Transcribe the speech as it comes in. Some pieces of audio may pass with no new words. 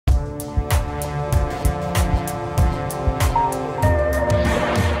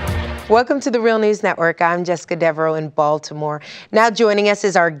Welcome to the Real News Network. I'm Jessica Devereaux in Baltimore. Now joining us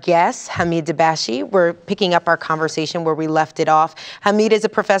is our guest, Hamid Dabashi. We're picking up our conversation where we left it off. Hamid is a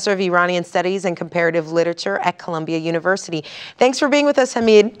professor of Iranian Studies and Comparative Literature at Columbia University. Thanks for being with us,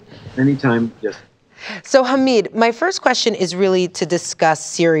 Hamid. Anytime, yes. So, Hamid, my first question is really to discuss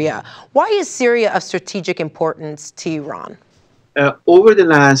Syria. Why is Syria of strategic importance to Iran? Over the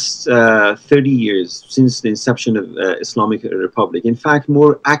last 30 years, since the inception of Islamic Republic, in fact,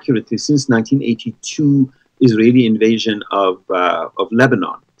 more accurately, since 1982 Israeli invasion of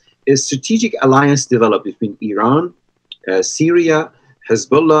Lebanon, a strategic alliance developed between Iran, Syria,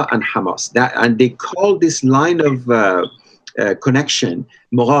 Hezbollah, and Hamas. And they call this line of connection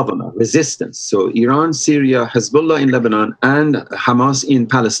Mughawama, resistance. So Iran, Syria, Hezbollah in Lebanon, and Hamas in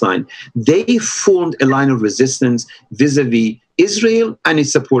Palestine, they formed a line of resistance vis-a-vis Israel and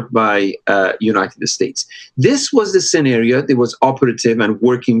its support by United States. This was the scenario that was operative and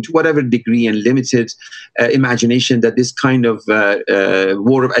working to whatever degree and limited imagination that this kind of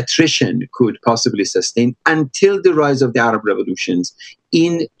war of attrition could possibly sustain until the rise of the Arab revolutions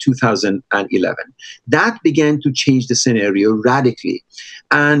in 2011. That began to change the scenario radically.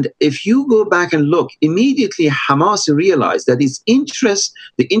 And if you go back and look, immediately Hamas realized that its interest,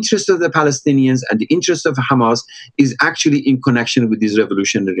 the interest of the Palestinians and the interest of Hamas is actually in connection with these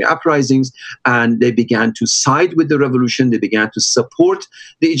revolutionary uprisings. And they began to side with the revolution. They began to support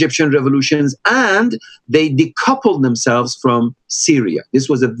the Egyptian revolutions, and they decoupled themselves from Syria. This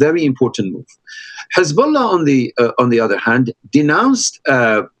was a very important move. Hezbollah, on the other hand, denounced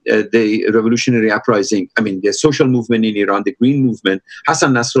the revolutionary uprising, the social movement in Iran, the Green Movement.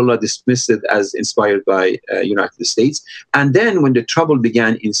 Hassan Nasrallah dismissed it as inspired by United States. And then when the trouble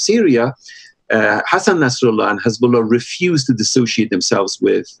began in Syria, Hassan Nasrallah and Hezbollah refused to dissociate themselves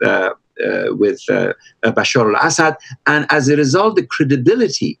with Bashar al-Assad. And as a result, the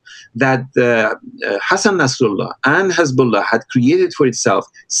credibility that Hassan Nasrallah and Hezbollah had created for itself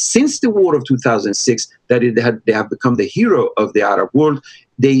since the war of 2006, that they have become the hero of the Arab world,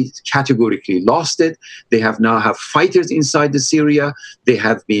 they categorically lost it. They now have fighters inside the Syria. They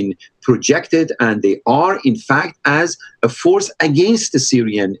have been projected, and they are, in fact, as a force against the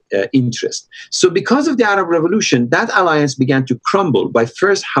Syrian interest. So because of the Arab Revolution, that alliance began to crumble by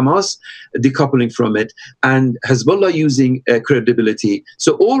first Hamas decoupling from it and Hezbollah using credibility.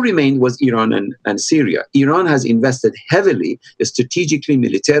 So all remained was Iran and Syria. Iran has invested heavily, strategically,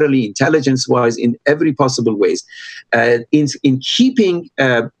 militarily, intelligence-wise, in every possible ways, in keeping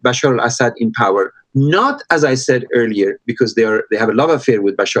Bashar al-Assad in power. Not, as I said earlier, because they have a love affair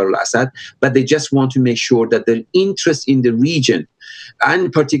with Bashar al-Assad, but they just want to make sure that their interests in the region,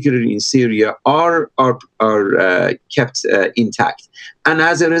 and particularly in Syria, are kept intact. And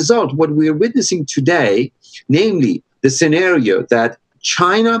as a result, what we are witnessing today, namely the scenario that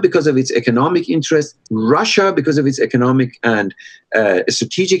China, because of its economic interest, Russia, because of its economic and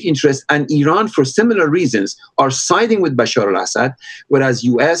strategic interest, and Iran, for similar reasons, are siding with Bashar al-Assad, whereas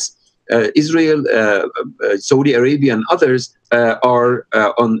U.S., Israel, Saudi Arabia, and others are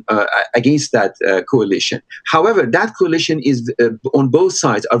against that coalition. However, that coalition is on both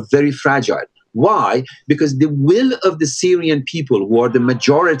sides are very fragile. Why? Because the will of the Syrian people, who are the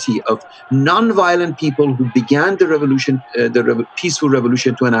majority of non-violent people who began the revolution, peaceful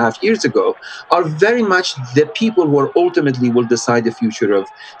revolution 2.5 years ago, are very much the people who are ultimately will decide the future of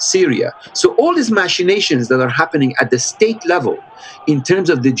Syria. So all these machinations that are happening at the state level in terms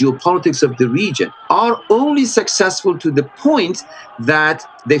of the geopolitics of the region are only successful to the point that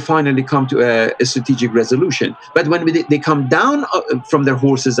they finally come to a strategic resolution. But when they come down from their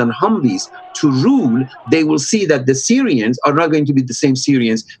horses and Humvees to rule, they will see that the Syrians are not going to be the same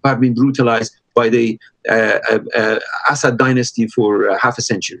Syrians who have been brutalized by the Assad dynasty for half a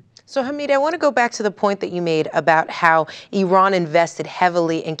century. So, Hamid, I want to go back to the point that you made about how Iran invested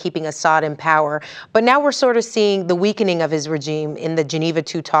heavily in keeping Assad in power. But now we're sort of seeing the weakening of his regime in the Geneva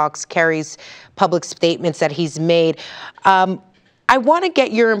II talks, Kerry's public statements that he's made. I want to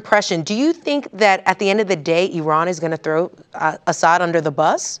get your impression. Do you think that at the end of the day, Iran is going to throw Assad under the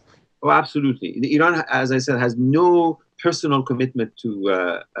bus? Oh, absolutely. Iran, as I said, has no personal commitment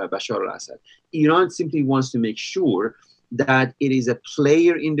to Bashar al-Assad. Iran simply wants to make sure that it is a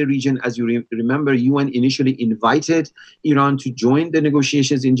player in the region. As you remember, UN initially invited Iran to join the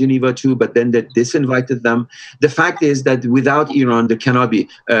negotiations in Geneva too, but then they disinvited them. The fact is that without Iran, there cannot be,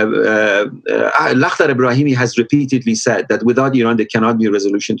 Lakhdar Ibrahimi has repeatedly said that without Iran, there cannot be a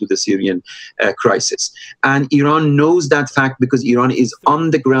resolution to the Syrian crisis. And Iran knows that fact because Iran is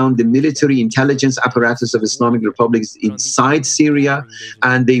on the ground, the military intelligence apparatus of Islamic republics inside Syria,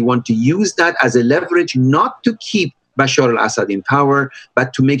 and they want to use that as a leverage not to keep Bashar al-Assad in power,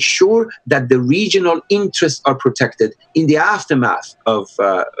 but to make sure that the regional interests are protected in the aftermath of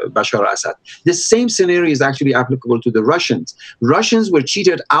Bashar al-Assad. The same scenario is actually applicable to the Russians. Russians were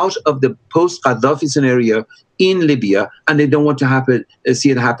cheated out of the post-Gaddafi scenario in Libya, and they don't want to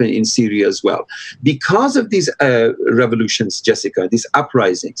see it happen in Syria as well. Because of these revolutions, Jessica, these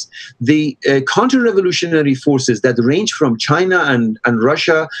uprisings, the counter-revolutionary forces that range from China and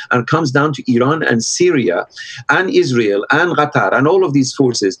Russia and comes down to Iran and Syria and Israel and Qatar and all of these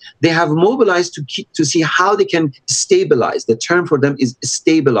forces, they have mobilized to see how they can stabilize. The term for them is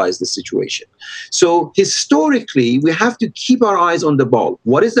stabilize the situation. So historically, we have to keep our eyes on the ball.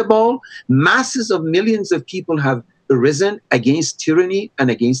 What is the ball? Masses of millions of people have arisen against tyranny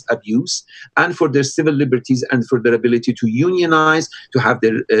and against abuse, and for their civil liberties and for their ability to unionize, to have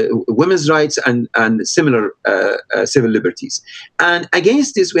their women's rights and similar civil liberties. And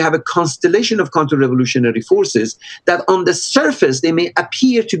against this, we have a constellation of counter-revolutionary forces that on the surface, they may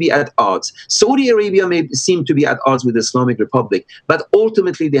appear to be at odds. Saudi Arabia may seem to be at odds with the Islamic Republic, but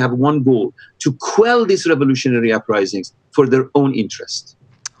ultimately they have one goal: to quell these revolutionary uprisings for their own interest.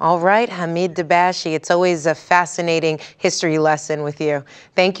 All right, Hamid Dabashi, it's always a fascinating history lesson with you.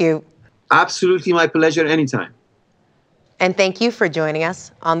 Thank you. Absolutely, my pleasure, anytime. And thank you for joining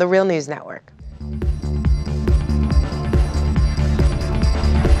us on the Real News Network.